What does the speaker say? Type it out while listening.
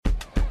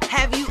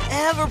Have you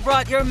ever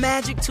brought your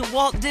magic to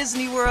Walt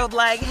Disney World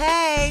like,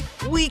 hey,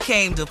 we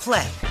came to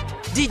play?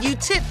 Did you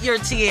tip your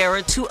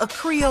tiara to a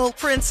Creole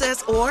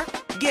princess or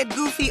get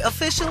goofy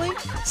officially?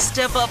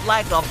 Step up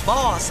like a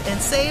boss and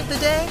save the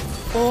day?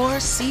 Or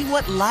see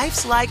what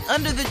life's like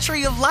under the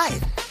tree of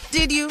life?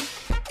 Did you?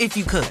 If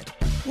you could.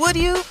 Would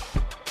you?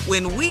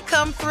 When we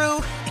come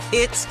through,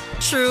 it's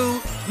true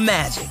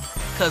magic.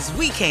 'Cause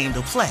we came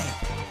to play.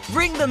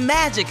 Bring the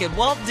magic at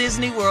Walt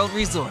Disney World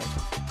Resort.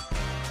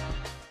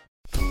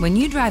 When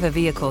you drive a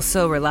vehicle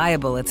so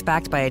reliable it's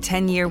backed by a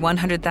 10-year,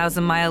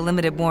 100,000-mile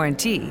limited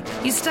warranty,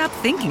 you stop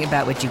thinking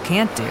about what you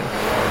can't do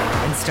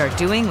and start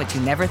doing what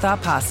you never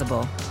thought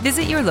possible.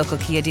 Visit your local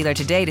Kia dealer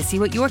today to see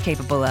what you're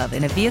capable of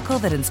in a vehicle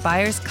that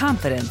inspires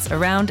confidence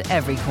around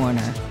every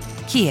corner.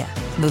 Kia,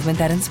 movement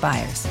that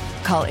inspires.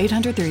 Call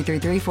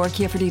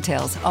 800-333-4KIA for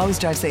details. Always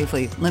drive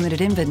safely. Limited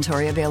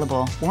inventory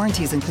available.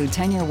 Warranties include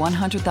 10-year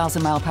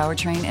 100,000-mile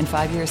powertrain and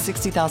 5-year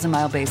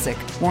 60,000-mile basic.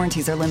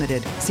 Warranties are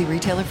limited. See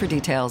retailer for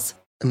details.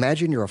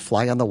 Imagine you're a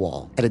fly on the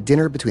wall at a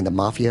dinner between the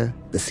mafia,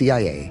 the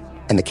CIA,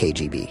 and the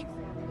KGB.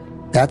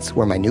 That's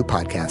where my new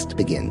podcast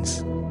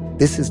begins.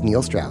 This is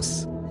Neil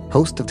Strauss,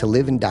 host of To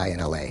Live and Die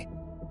in LA.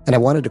 And I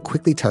wanted to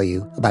quickly tell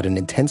you about an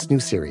intense new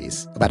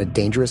series about a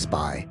dangerous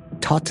spy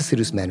taught to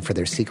seduce men for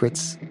their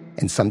secrets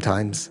and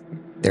sometimes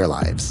their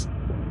lives.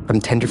 From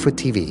Tenderfoot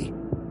TV,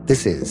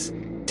 this is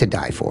To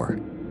Die For.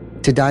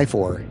 To Die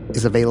For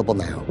is available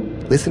now.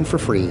 Listen for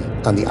free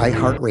on the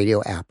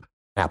iHeartRadio app,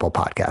 Apple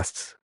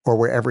Podcasts, or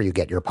wherever you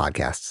get your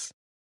podcasts.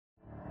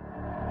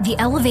 The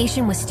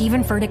Elevation with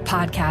Stephen Furtick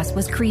podcast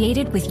was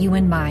created with you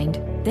in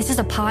mind. This is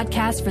a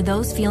podcast for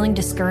those feeling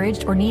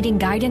discouraged or needing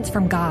guidance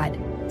from God.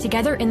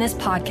 Together in this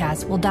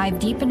podcast, we'll dive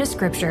deep into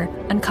Scripture,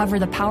 uncover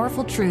the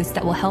powerful truths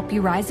that will help you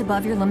rise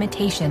above your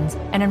limitations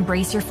and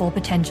embrace your full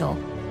potential.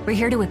 We're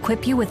here to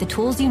equip you with the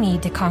tools you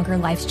need to conquer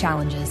life's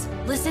challenges.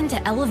 Listen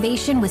to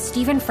Elevation with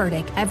Stephen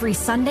Furtick every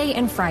Sunday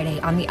and Friday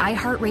on the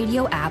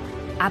iHeartRadio app,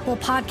 Apple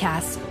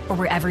Podcasts, or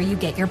wherever you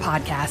get your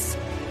podcasts.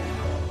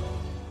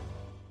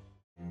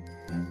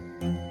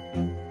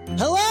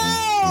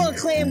 Hello,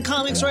 acclaimed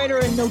comics writer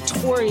and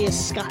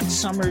notorious Scott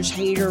Summers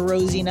hater,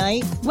 Rosie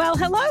Knight. Well,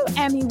 hello,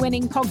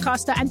 Emmy-winning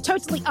podcaster and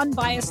totally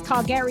unbiased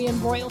Targaryen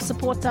royal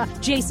supporter,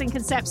 Jason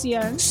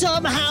Concepcion.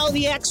 Somehow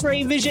the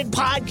X-Ray Vision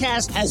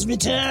podcast has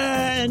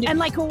returned. And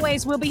like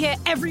always, we'll be here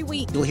every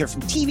week. You'll hear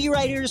from TV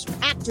writers,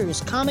 actors,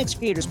 comics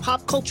creators,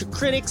 pop culture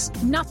critics.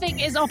 Nothing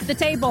is off the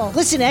table.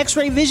 Listen to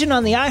X-Ray Vision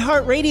on the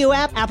iHeartRadio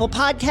app, Apple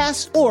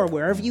Podcasts, or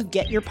wherever you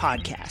get your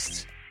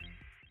podcasts.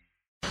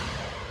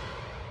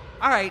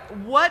 All right,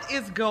 what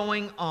is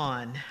going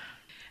on?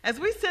 As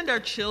we send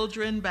our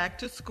children back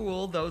to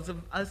school, those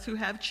of us who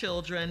have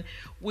children,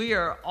 we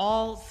are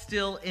all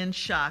still in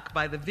shock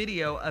by the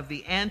video of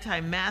the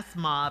anti-mask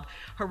mob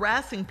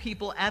harassing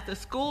people at the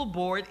school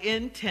board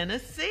in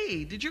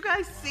Tennessee. Did you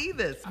guys see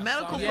this?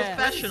 Medical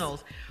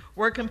professionals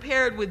were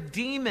compared with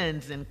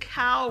demons and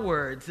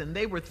cowards, and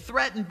they were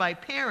threatened by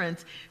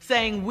parents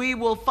saying, "We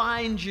will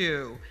find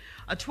you."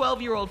 A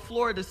 12-year-old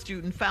Florida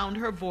student found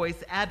her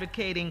voice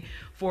advocating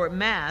for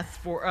masks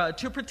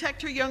to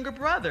protect her younger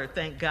brother,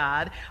 thank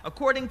God.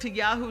 According to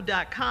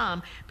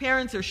Yahoo.com,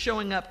 parents are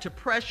showing up to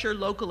pressure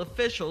local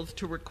officials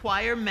to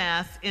require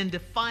masks in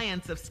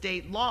defiance of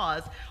state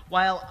laws,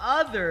 while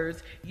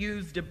others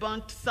use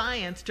debunked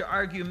science to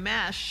argue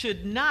masks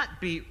should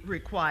not be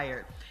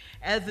required.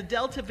 As the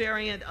Delta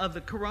variant of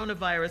the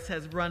coronavirus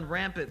has run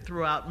rampant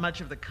throughout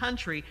much of the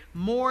country,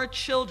 more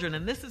children,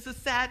 and this is the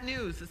sad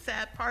news, the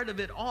sad part of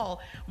it all,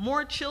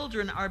 more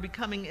children are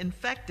becoming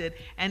infected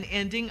and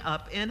ending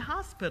up in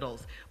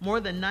hospitals.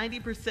 More than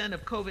 90%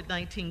 of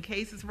COVID-19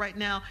 cases right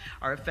now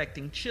are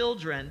affecting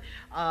children,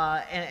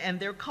 and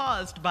they're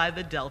caused by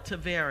the Delta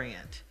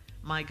variant.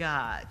 My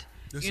God.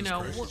 This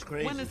is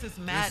crazy. When is this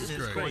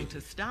madness going to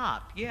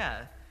stop?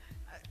 Yeah.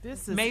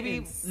 This is maybe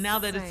insane. Now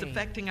that it's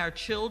affecting our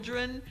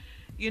children,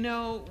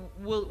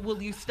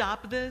 will you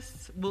stop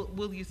this?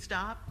 Will you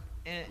stop?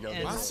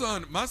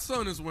 My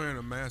son is wearing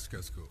a mask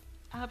at school.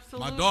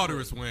 Absolutely. My daughter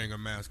is wearing a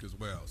mask as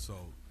well. So,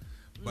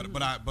 but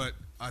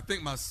I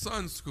think my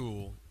son's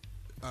school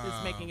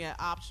is making it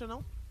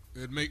optional.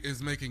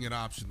 Is making it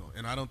optional,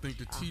 and I don't think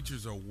the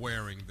teachers are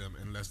wearing them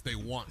unless they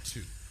want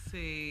to.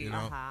 See,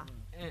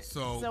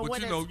 So but we're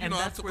talking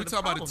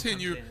about a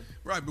 10-year,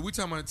 right? But we're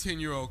talking about a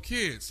 10-year-old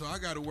kid. So I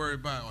got to worry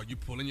about: are you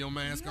pulling your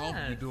mask off?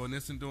 Are you doing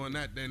this and doing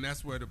that? Then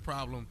that's where the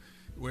problem,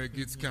 where it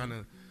gets kind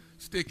of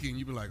sticky, and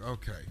you be like,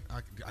 okay,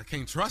 I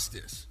can't trust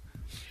this.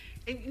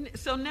 And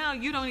so now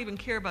you don't even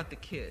care about the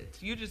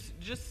kids. You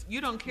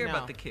you don't care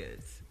about the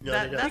kids. No,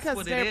 that's because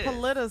what they're it is.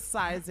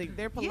 politicizing.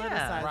 They're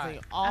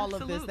politicizing all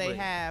of this. They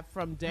have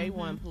from day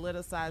one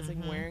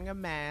politicizing wearing a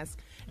mask,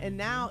 and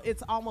now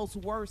it's almost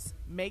worse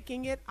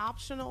making it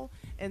optional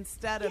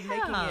instead of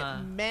making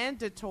it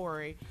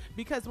mandatory.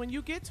 Because when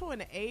you get to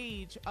an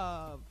age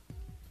of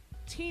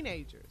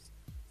teenagers,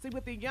 See,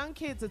 with the young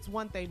kids, it's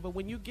one thing, but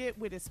when you get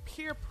with it's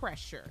peer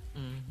pressure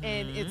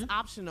and it's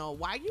optional,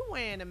 why you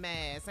wearing a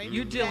mask?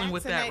 You're dealing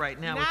with that right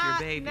now with your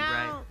baby,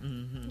 right?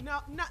 No,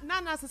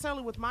 not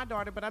necessarily with my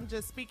daughter, but I'm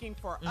just speaking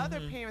for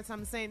other parents.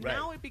 I'm saying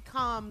now it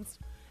becomes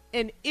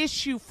an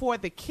issue for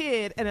the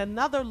kid and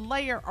another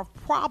layer of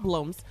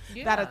problems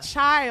that a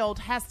child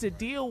has to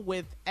deal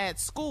with at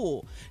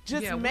school.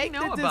 Just make the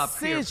decision. About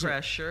peer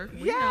pressure.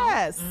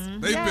 Yes.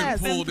 They've been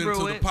pulled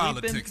into the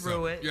politics. We've been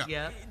through it.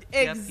 Yeah.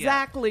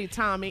 Exactly,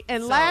 Tommy.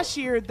 And last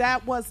year,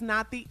 that was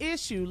not the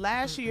issue.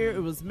 Last year,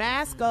 it was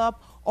mask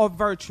up or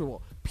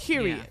virtual,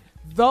 period. Yeah.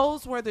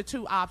 Those were the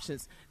two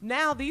options.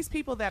 Now, these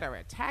people that are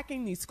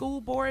attacking these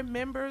school board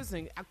members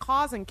and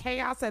causing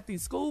chaos at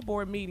these school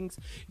board meetings,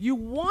 you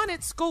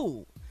wanted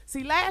school.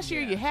 See, last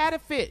year you had a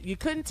fit. You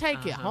couldn't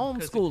take it.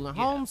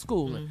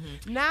 Homeschooling.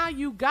 Now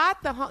you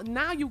got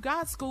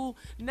school.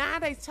 Now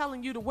they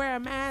telling you to wear a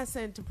mask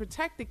and to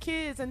protect the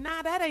kids, and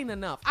now that ain't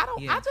enough.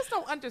 I just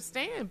don't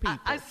understand people.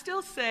 I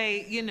still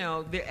say,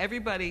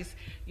 everybody's,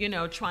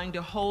 trying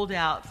to hold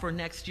out for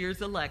next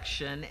year's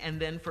election and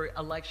then for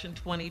election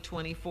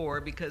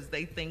 2024 because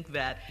they think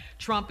that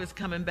Trump is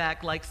coming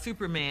back like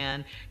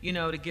Superman,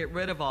 to get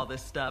rid of all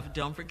this stuff.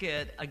 Don't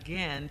forget,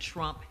 again,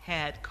 Trump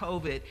had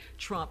COVID.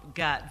 Trump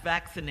got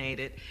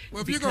vaccinated.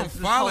 Well, if you're going to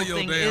follow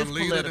your damn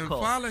leader, then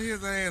follow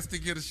his ass to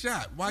get a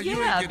shot. Why you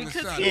ain't getting a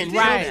shot? He's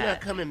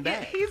not coming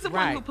back. He's the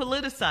one who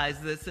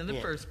politicized this in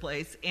the first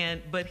place,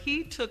 but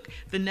he took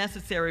the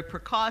necessary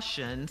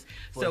precautions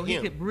so he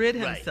could rid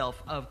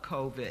himself of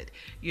COVID.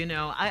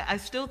 I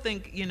still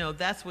think,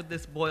 that's what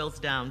this boils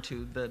down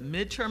to. The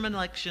midterm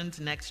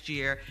elections next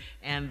year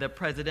and the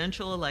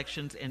presidential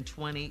elections in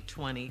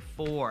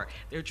 2024.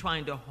 They're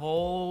trying to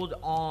hold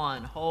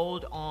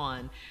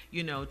on,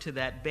 to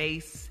that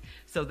base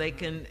so they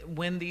can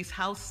win these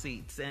House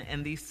seats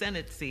and these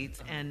Senate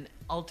seats and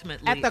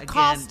ultimately at the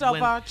cost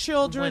of our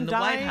children win the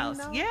dying, White House.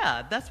 No?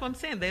 Yeah, that's what I'm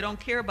saying. They don't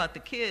care about the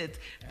kids.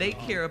 They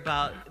care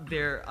about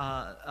their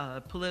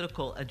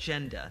political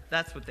agenda.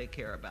 That's what they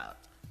care about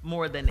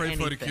more than anything.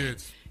 Pray for the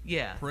kids.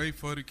 Yeah. Pray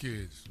for the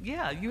kids.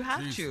 Yeah, you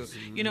have to.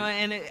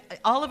 And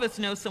all of us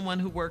know someone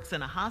who works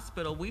in a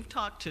hospital. We've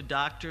talked to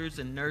doctors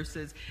and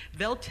nurses.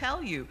 They'll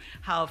tell you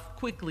how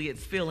quickly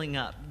it's filling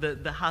up.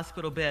 The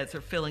hospital beds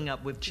are filling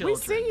up with children.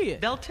 We see it.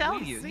 They'll tell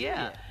you.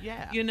 Yeah.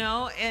 Yeah.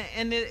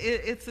 And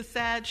it's a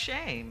sad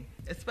shame,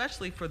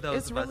 especially for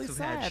those of us who've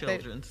had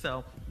children.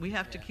 So we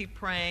have to keep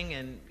praying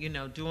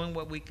and, doing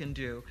what we can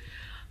do.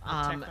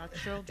 Protect our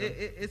children.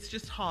 It's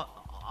just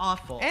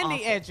awful. And awful.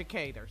 The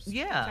educators.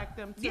 Yeah. Protect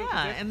them too.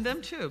 Yeah, and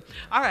them too.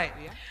 All right.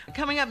 Yeah.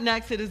 Coming up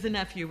next, it is the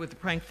nephew with the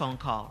prank phone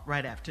call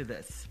right after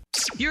this.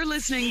 You're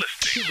listening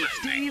to the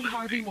Steve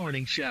Harvey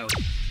Morning Show.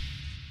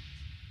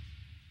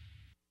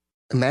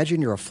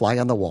 Imagine you're a fly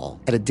on the wall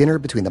at a dinner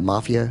between the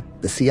mafia,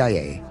 the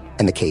CIA,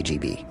 and the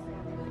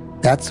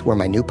KGB. That's where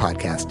my new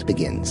podcast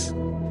begins.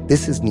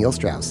 This is Neil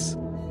Strauss,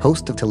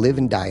 host of To Live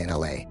and Die in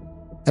LA.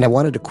 And I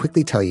wanted to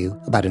quickly tell you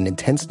about an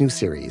intense new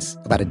series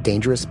about a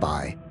dangerous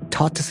spy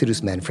taught to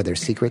seduce men for their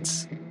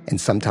secrets and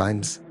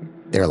sometimes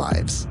their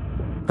lives.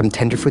 From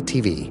Tenderfoot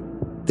TV,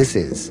 this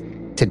is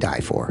To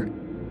Die For.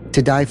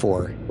 To Die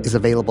For is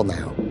available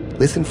now.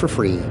 Listen for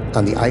free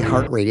on the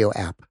iHeartRadio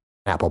app,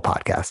 Apple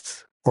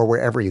Podcasts, or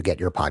wherever you get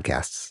your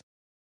podcasts.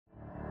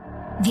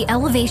 The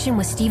Elevation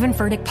with Stephen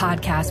Furtick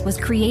podcast was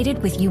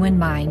created with you in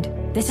mind.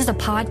 This is a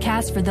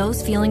podcast for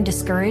those feeling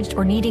discouraged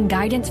or needing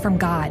guidance from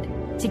God.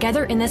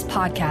 Together in this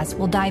podcast,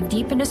 we'll dive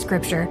deep into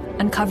Scripture,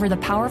 uncover the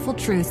powerful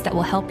truths that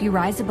will help you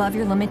rise above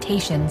your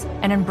limitations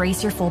and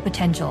embrace your full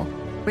potential.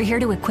 We're here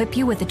to equip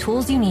you with the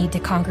tools you need to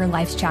conquer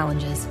life's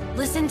challenges.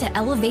 Listen to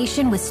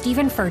Elevation with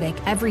Stephen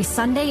Furtick every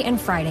Sunday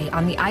and Friday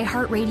on the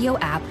iHeartRadio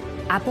app,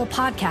 Apple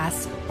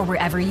Podcasts, or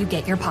wherever you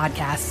get your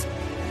podcasts.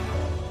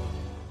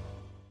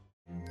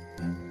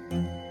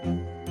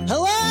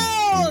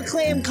 Hello,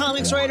 acclaimed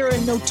comics writer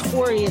and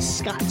notorious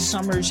Scott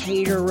Summers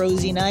hater,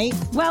 Rosie Knight.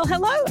 Well,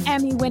 hello,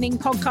 Emmy-winning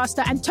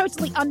podcaster and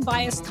totally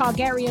unbiased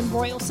Targaryen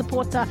royal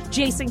supporter,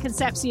 Jason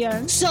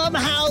Concepcion.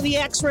 Somehow the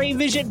X-Ray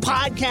Vision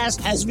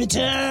podcast has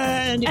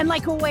returned. And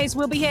like always,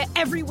 we'll be here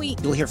every week.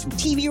 You'll hear from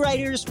TV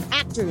writers,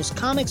 actors,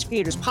 comics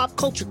creators, pop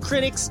culture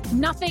critics.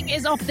 Nothing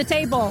is off the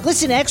table.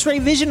 Listen to X-Ray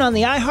Vision on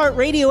the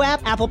iHeartRadio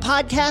app, Apple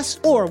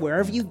Podcasts, or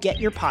wherever you get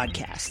your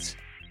podcasts.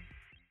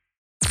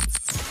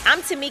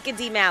 I'm Tamika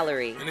D.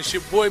 Mallory. And it's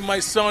your boy, my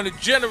son, the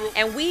General.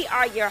 And we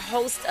are your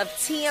hosts of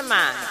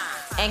TMI.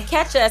 And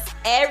catch us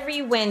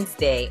every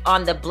Wednesday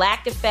on the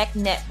Black Effect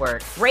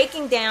Network,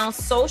 breaking down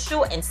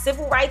social and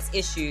civil rights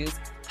issues,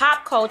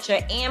 pop culture,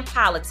 and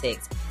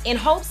politics in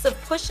hopes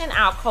of pushing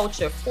our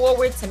culture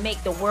forward to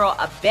make the world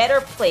a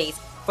better place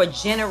for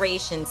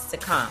generations to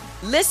come.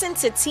 Listen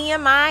to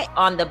TMI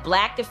on the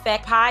Black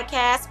Effect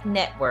Podcast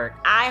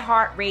Network,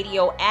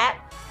 iHeartRadio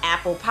app,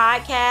 Apple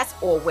Podcasts,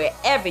 or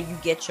wherever you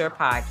get your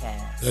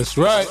podcasts. That's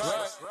right.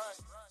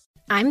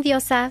 I'm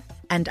Diosa.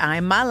 And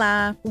I'm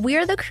Mala.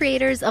 We're the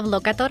creators of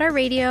Locatora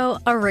Radio,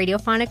 a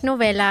radiophonic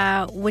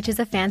novela, which is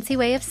a fancy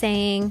way of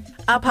saying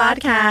a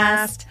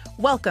podcast.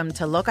 Welcome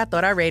to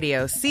Locatora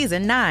Radio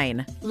Season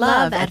 9.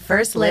 Love at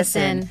First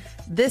Listen.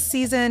 This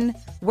season,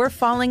 we're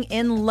falling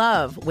in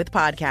love with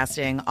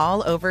podcasting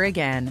all over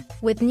again.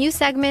 With new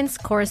segments,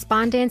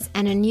 correspondence,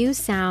 and a new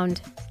sound.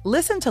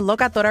 Listen to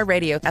Locatora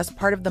Radio as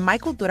part of the My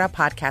Cultura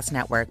Podcast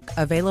Network.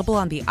 Available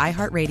on the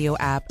iHeartRadio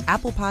app,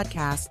 Apple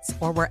Podcasts,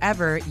 or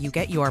wherever you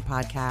get your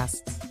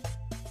podcasts.